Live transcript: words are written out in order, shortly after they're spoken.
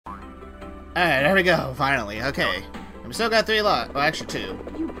Alright, there we go, finally. Okay. We still got 3 lots. Well, actually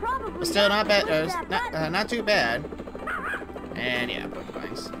 2. But still not bad. Not too bad. And yeah,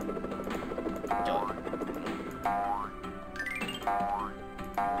 porcupines. Enjoy.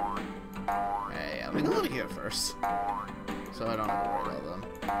 Hey, I'm gonna go over here first. So I don't have to worry about them.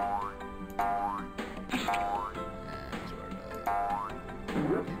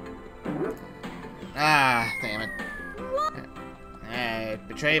 Ah, damn it. Alright,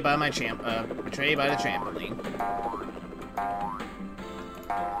 betrayed by the trampoline.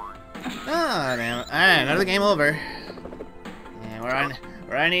 Ah, damn it. Alright, another game over. Yeah, we're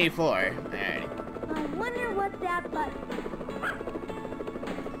on 84. Alright. I wonder what that button.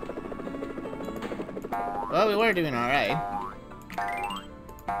 Well, we were doing alright.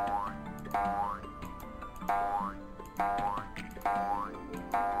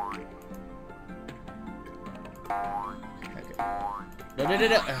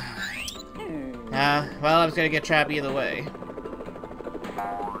 Well, I was gonna get trapped either way.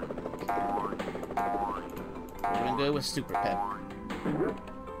 Doing good with Super Pep.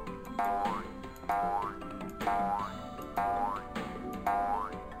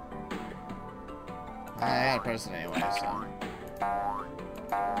 I gotta press it anyway, so.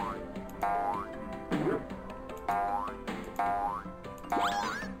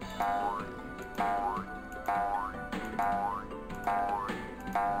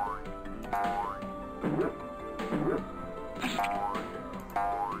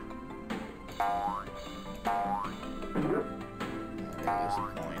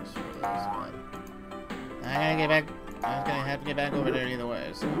 I'm gonna have to get back over there either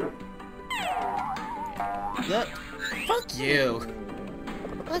way, so. Look! Fuck you!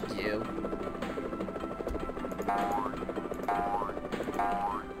 Fuck you!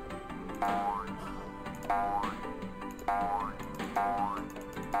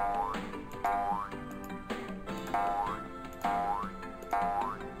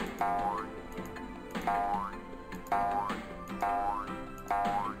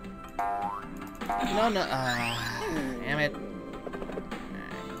 No, damn it.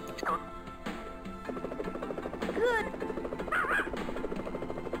 Good.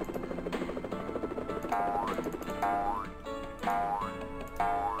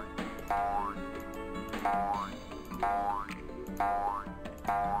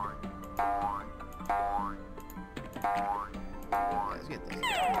 Let's get this.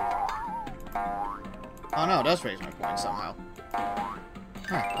 Oh no, it does raise my points somehow.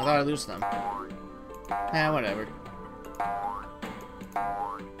 Huh, I thought I lose them. Yeah, whatever.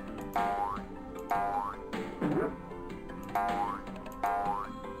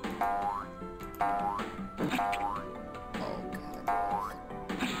 Oh god.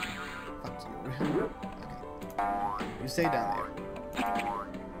 Fuck you. Okay. You stay down there.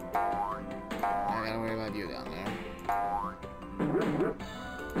 I gotta worry about you down there.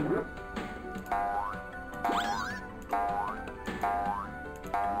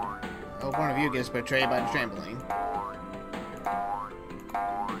 I hope one of you gets betrayed by the trampoline.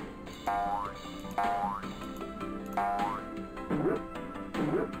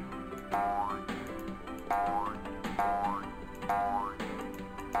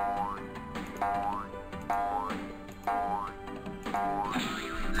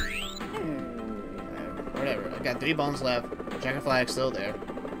 Whatever. I got 3 bones left. Checker flag's still there.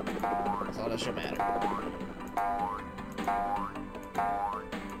 That's all that should matter.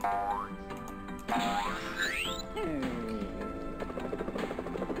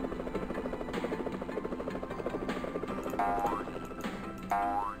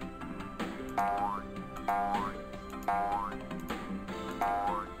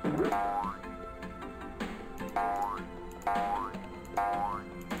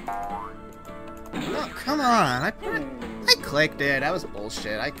 No, come on! I clicked it. That was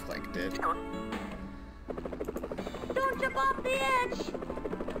bullshit. I clicked it. Don't jump off the edge.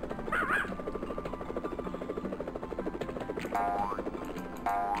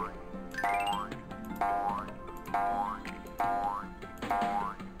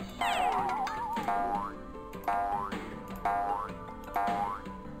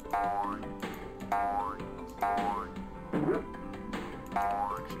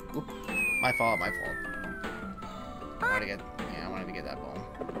 Oop. My fault, my fault. I wanted to get that ball.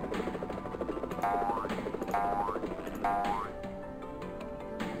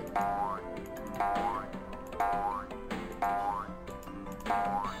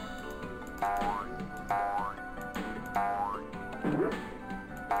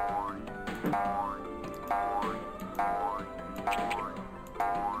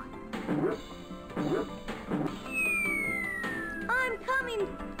 I'm coming.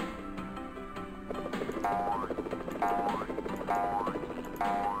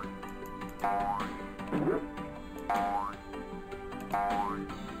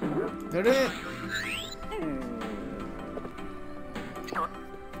 Hey,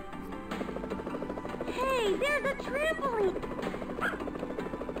 there's a trampoline.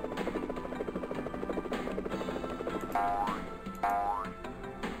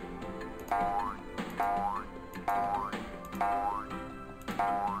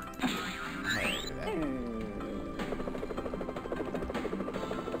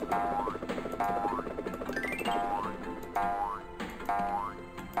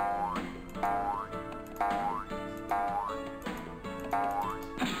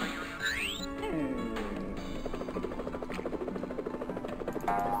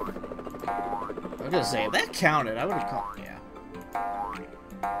 I was gonna say, if that counted, I would have called. Yeah.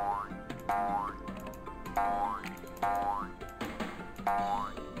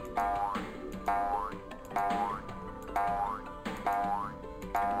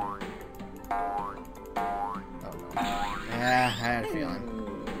 Yeah, I had a feeling.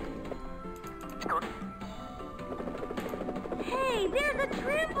 Hey, there's a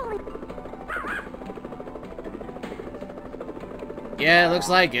trampoline. Yeah, it looks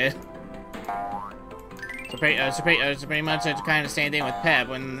like it. So pretty much it's kind of the same thing with Pep,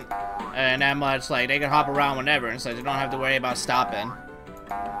 when not much, like, they can hop around whenever, and so they don't have to worry about stopping.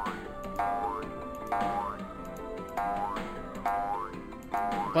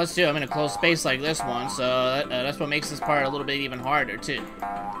 Plus, too, I'm in a closed space like this one, so that's what makes this part a little bit even harder, too.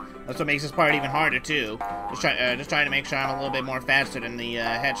 That's what makes this part even harder, too. Just trying to make sure I'm a little bit more faster than the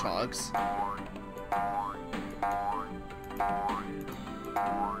hedgehogs.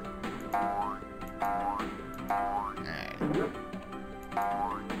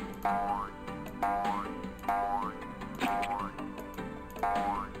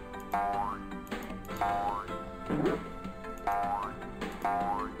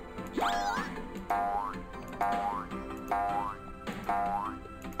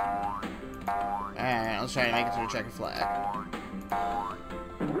 Alright, let's try to make it to the checkered flag.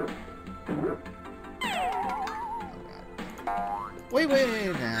 Wait.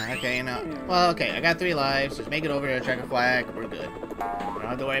 Okay, you know. Well, okay, I got 3 lives. Just make it over to the checkered flag. We're good. We don't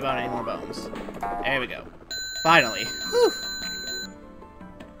have to worry about any more bones. There we go. Finally. Whew.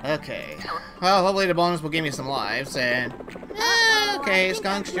 Okay. Well, hopefully the bonus will give me some lives, and... okay,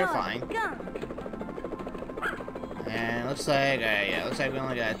 Skunks, you're fine. And looks like, yeah, looks like we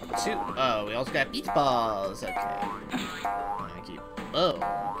only got 2. Oh, we also got beach balls. Okay. I'm gonna keep... oh,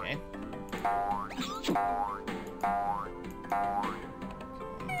 okay.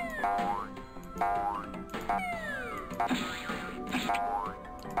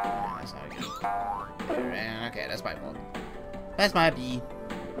 That's not good. And, okay, that's my fault. That's my B.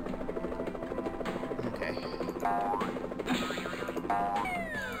 Okay.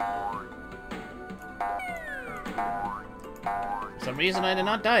 For some reason I did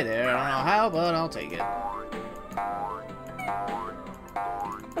not die there. I don't know how, but I'll take it.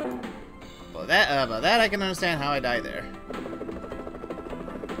 But that I can understand how I died there.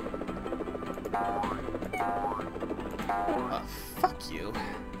 Oh, fuck you.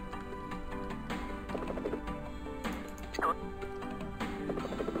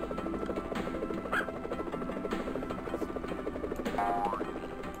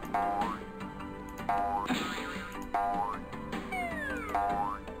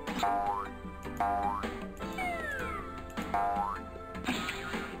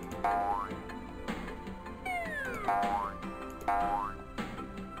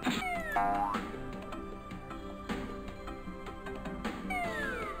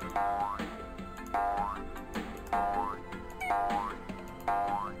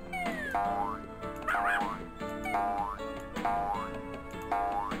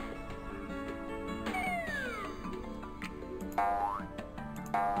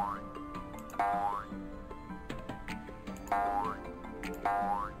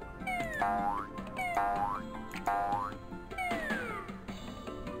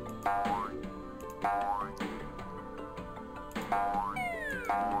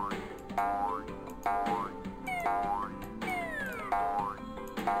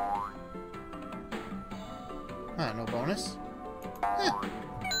 No bonus? Huh.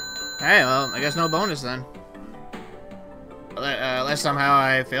 Alright, well, I guess no bonus then. Unless somehow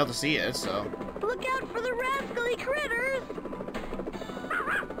I failed to see it, so... Look out for the rascally critters!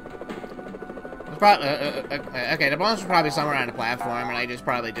 Okay, the bonus was probably somewhere on the platform, and I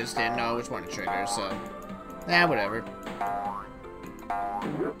probably just didn't know which one to trigger, so... yeah, whatever.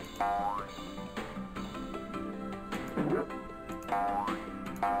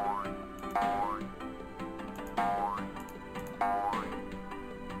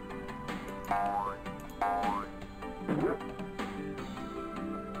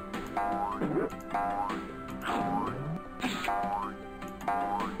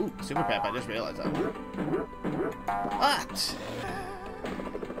 Ooh, super pep, I just realized that one. What?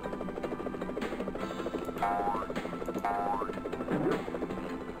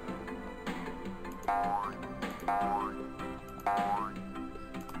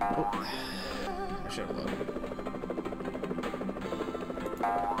 Oh. I should have looked.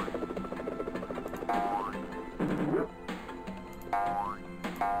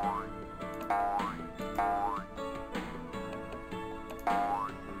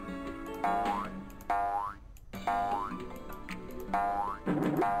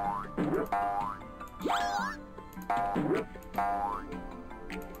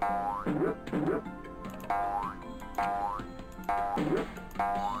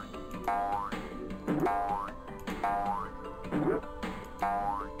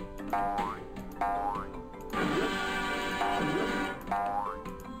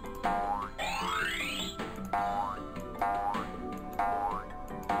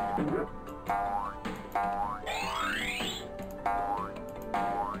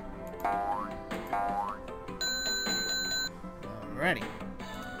 Alrighty.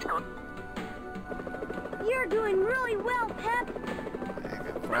 You're doing really well, Pep. I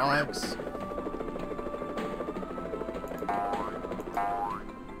got frogs.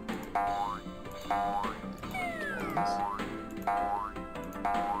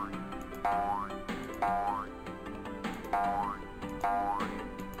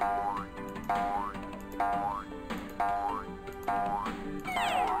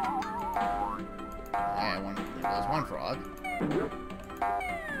 There goes one frog.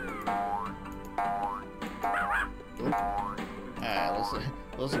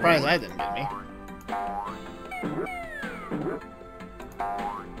 A little surprised that didn't get me.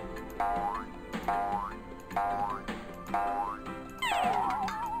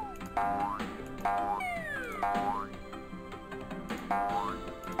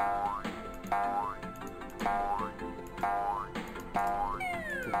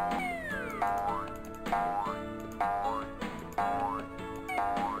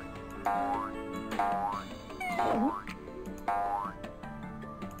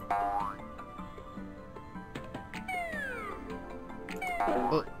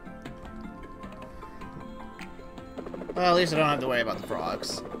 Oh. Well, at least I don't have to worry about the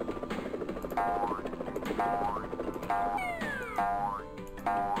frogs.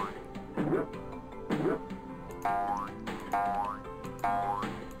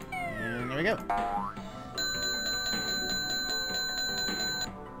 And there we go.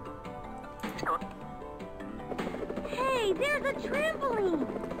 Hey, there's a trampoline.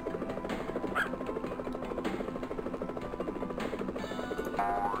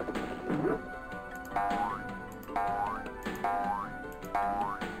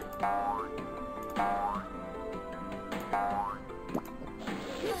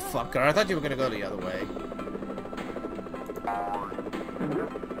 Fucker, I thought you were gonna go the other way.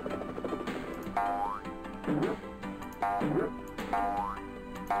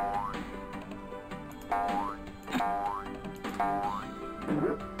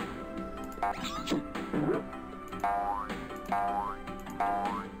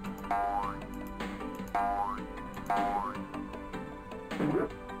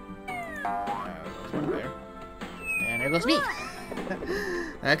 There's one there. And there goes me.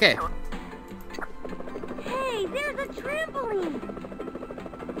 Okay. Hey, there's a trampoline.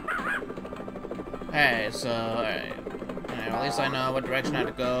 Alright, so, alright. Well, at least I know what direction I have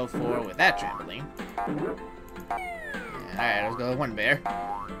to go for with that trampoline. Alright, let's go with one bear.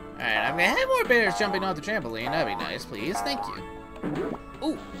 Alright, I'm gonna have more bears jumping off the trampoline. That'd be nice, please. Thank you.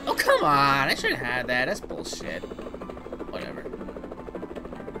 Ooh. Oh, come on! I should have had that. That's bullshit. Whatever.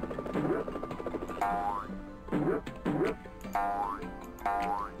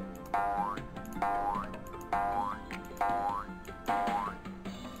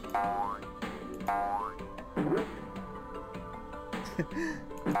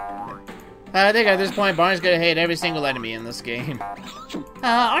 I think at this point, Barney's gonna hate every single enemy in this game.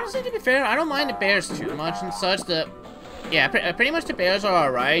 Honestly, to be fair, I don't mind the bears too much and such. Yeah, pretty much the bears are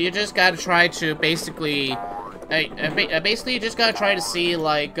alright. You just gotta try to basically, basically you just gotta try to see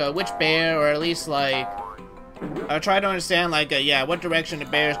like which bear, or at least like, try to understand like, yeah, what direction the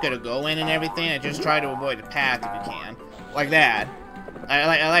bear's gonna go in and everything, and just try to avoid the path if you can, like that.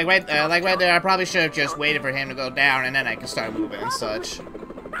 Like right there, I probably should have just waited for him to go down, and then I can start moving and such.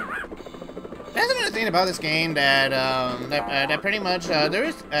 That's another thing about this game that that pretty much there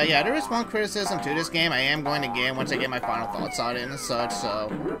is one criticism to this game I am going to give once I get my final thoughts on it and such.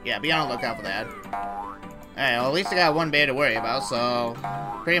 So yeah, be on the lookout for that. Alright, well, at least I got one bear to worry about, so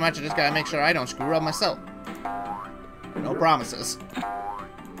pretty much I just gotta make sure I don't screw up myself. No promises.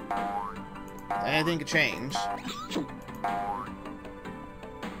 Anything could change.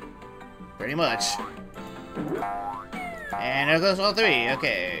 Pretty much. And there goes all three.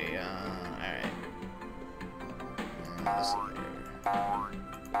 Okay. Alright. Let's see here.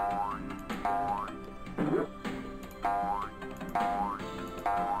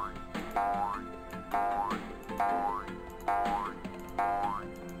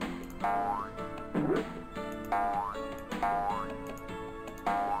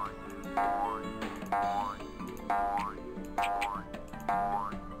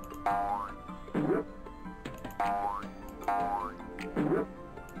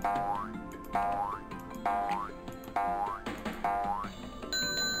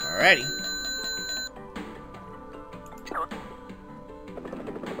 Alrighty.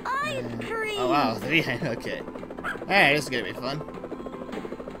 Ice cream. Oh wow, three. Okay. Alright, this is gonna be fun.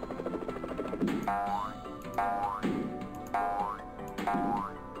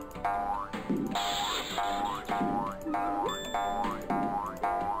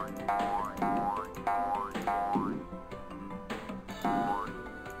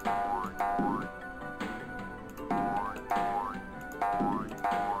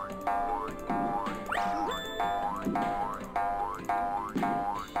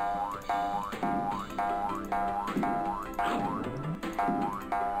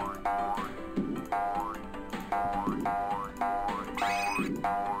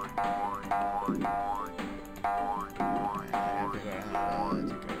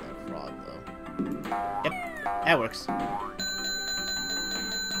 That works.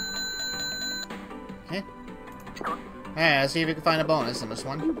 Okay. Alright, let's see if we can find a bonus in this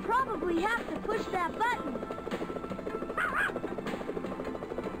one. You probably have to push that button.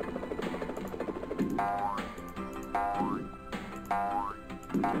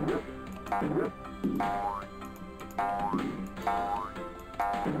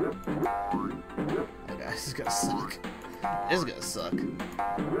 Okay, this is gonna suck. This is gonna suck.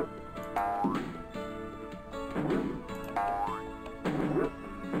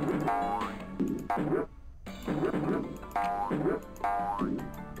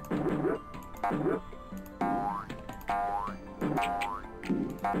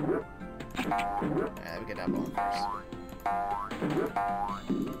 Yeah, we get that bone first.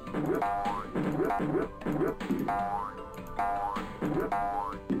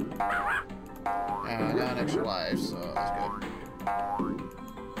 I got an extra life, so that's good.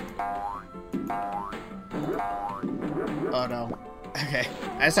 Oh no. Okay,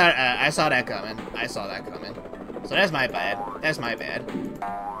 I saw that coming. I saw that coming. So that's my bad. That's my bad.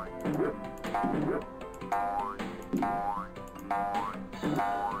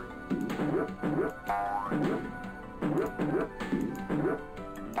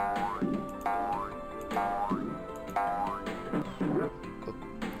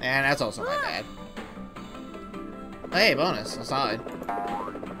 And that's also my bad. Hey, bonus aside.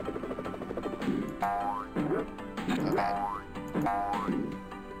 Okay.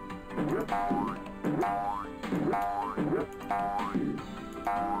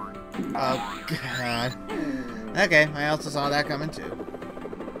 Oh god. Okay, I also saw that coming too.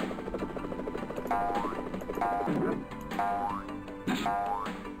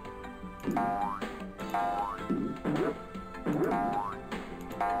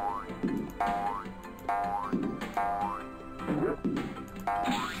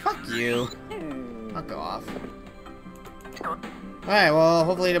 Fuck you. I'll go off. Alright, well,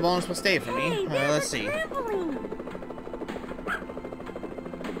 hopefully the bonus will stay for me. Let's see. Trampoline.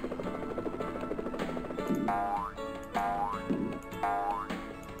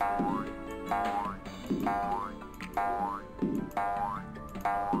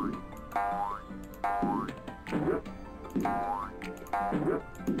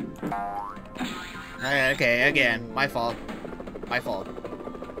 Alright, okay, again. My fault. My fault.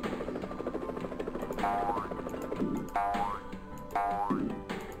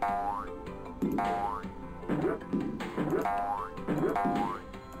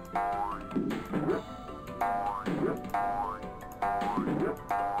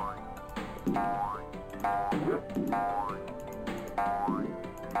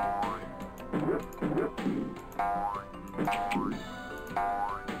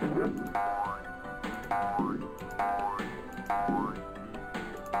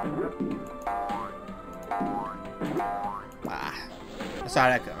 Ah, I saw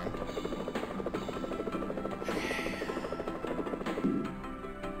that coming.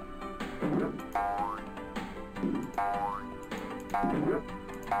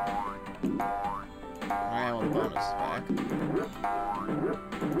 Alright, well, the bonus is back.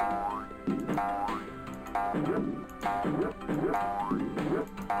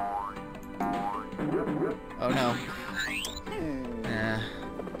 Oh no. Yeah.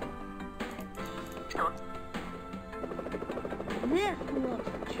 This looks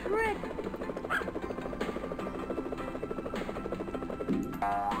tricky.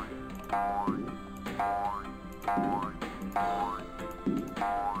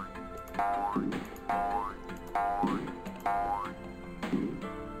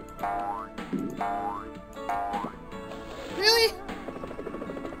 Really?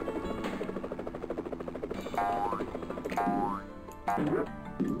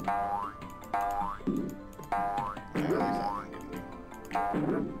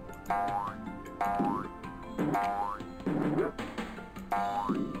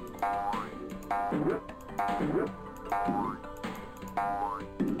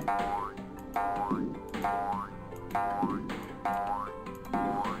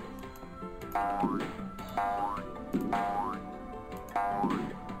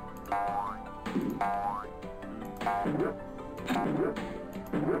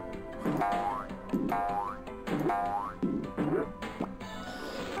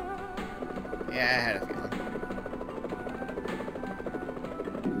 Yeah, I had a feeling.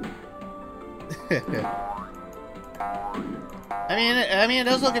 I mean, it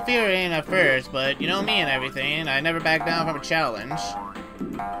does look infuriating at first, but you know me and everything. I never back down from a challenge.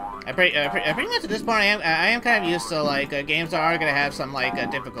 Pretty much at this point, I am kind of used to like games that are gonna have some like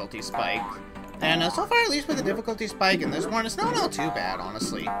difficulty spike. And so far, at least with the difficulty spike in this one, it's not all too bad,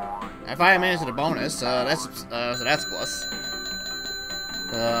 honestly. And 5 minutes of the bonus, so that's plus.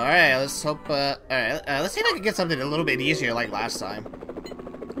 Alright, let's hope, alright, let's see if I can get something a little bit easier like last time.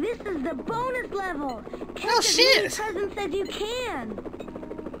 This is the bonus level. Oh, shit! Present says you can.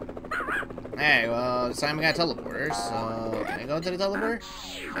 Alright, well, this time we got teleporters, so can I go to the teleporter?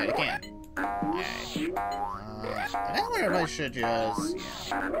 Yeah, you can. Alright. I wonder if I should just...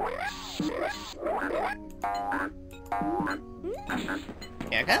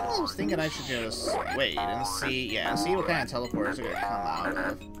 Yeah, I kind of was thinking I should just wait and see, and see what kind of teleporters are gonna come out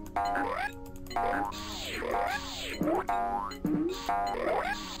of.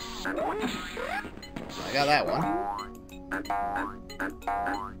 I got that one. I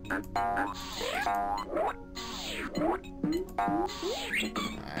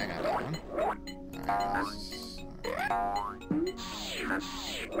got that one.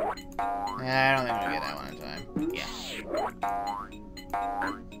 I don't think I'm gonna get that one in time. Yeah.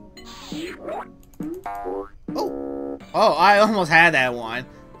 Oh! Oh, I almost had that one.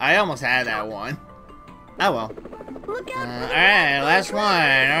 Oh well. Alright, last one.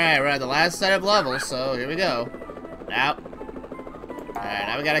 Alright, we're at the last set of levels, so here we go. Now. Alright,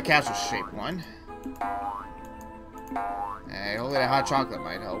 now we got a capsule shaped one. Hey, hopefully the hot chocolate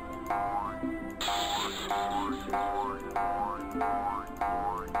might help.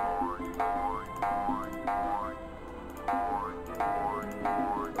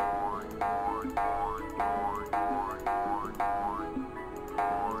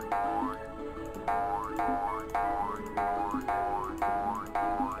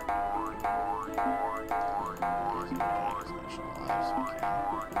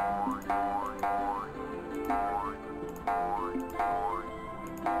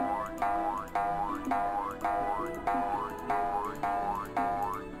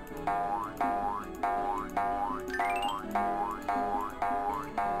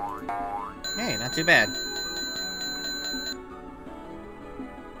 Hey, not too bad.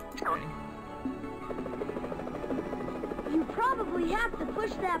 You probably have to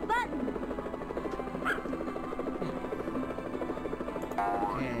push that button.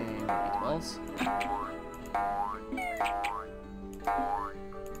 Okay, balls.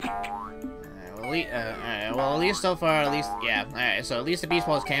 Alright, well, at least so far, at least, yeah. Alright, so at least the beach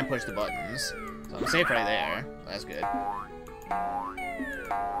balls can push the buttons. So I'm safe right there. That's good.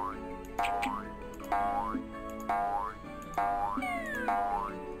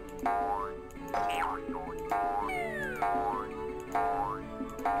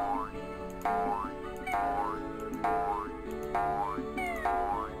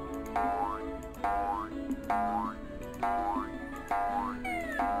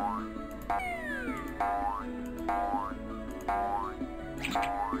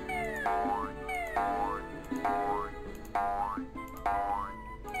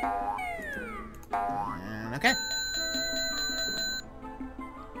 Okay.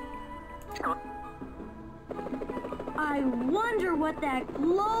 I wonder what that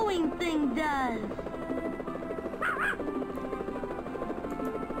glowing thing does.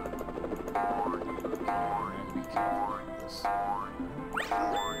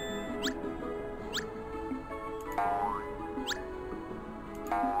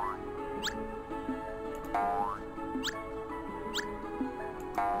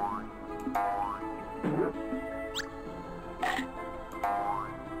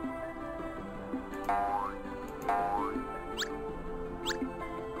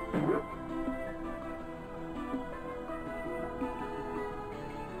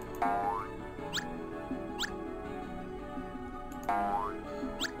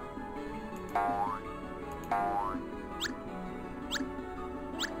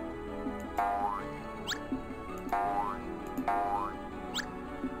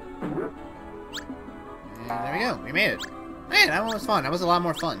 And there we go. We made it. Man, that one was fun. That was a lot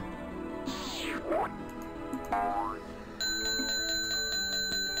more fun.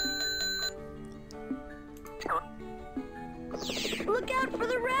 Look out for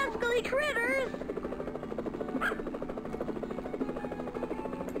the rascally critters!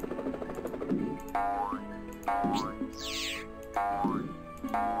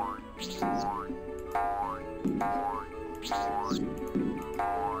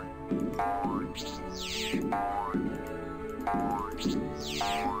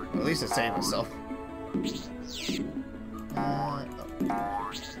 Well, at least it's saving itself.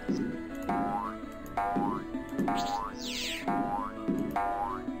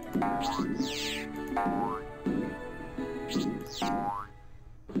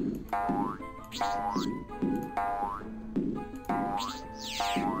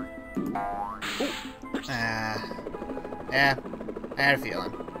 Yeah, I had a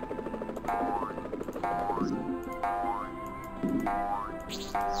feeling.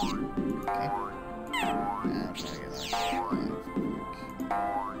 Okay. I'm trying to get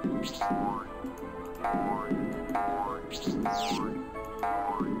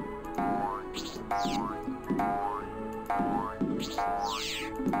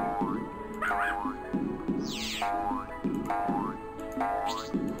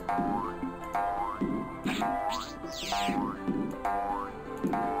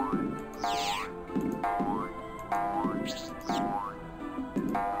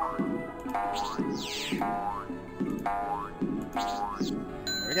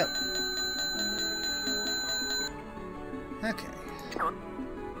There we go. Okay.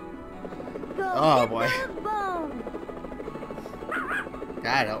 Go Oh get boy. those bones.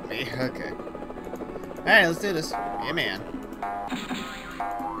 God help me. Okay. Alright, let's do this. Yeah, man.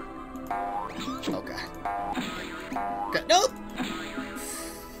 Oh god. God, no!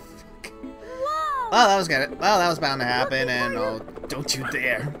 Whoa! Well, that was good. Well, that was bound to happen, and oh, don't you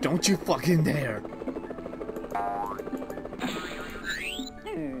dare. Don't you fucking dare.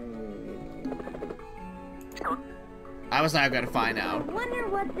 I was not gonna find out. Wonder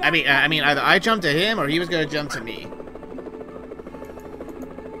what that I mean, either I jumped to him or he was gonna jump to me.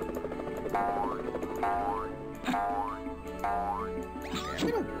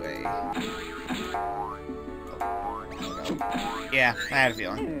 Get away. Yeah, I had a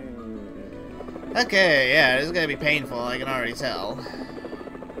feeling. Okay, yeah, this is gonna be painful, I can already tell.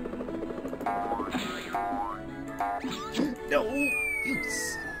 No,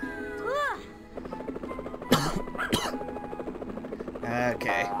 use.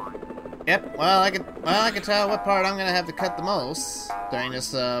 Okay. Yep. Well, I can tell what part I'm gonna have to cut the most during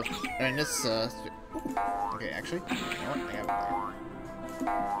this. Okay, actually, you know what? I got it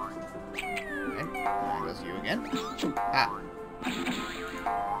there. Okay. There goes you again. Ah.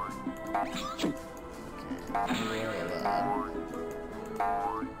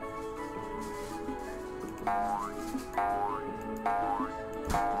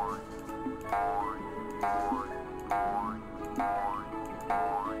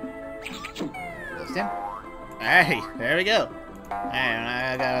 Him. Alright, there we go. And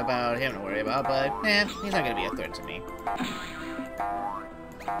I got about him to worry about, but he's not gonna be a threat to me.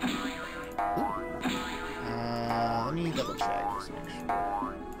 Let me double check just to make sure.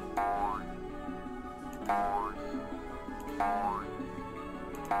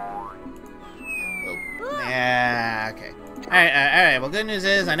 Oh, yeah, okay. Alright, well, good news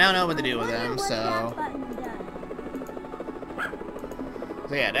is I now know what to do with him, so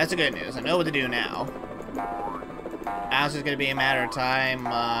yeah, that's the good news. I know what to do now. Now it's just gonna be a matter of time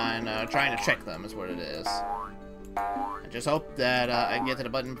on trying to trick them, is what it is. I just hope that I can get to the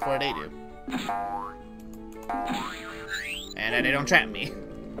button before they do. And that they don't trap me.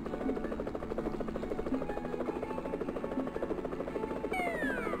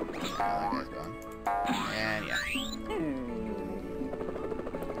 That guy's gone. And yeah.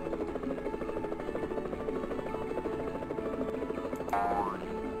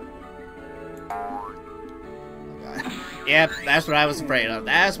 Yep, that's what I was afraid of.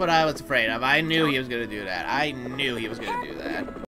 That's what I was afraid of. I knew he was gonna do that. I knew he was gonna do that.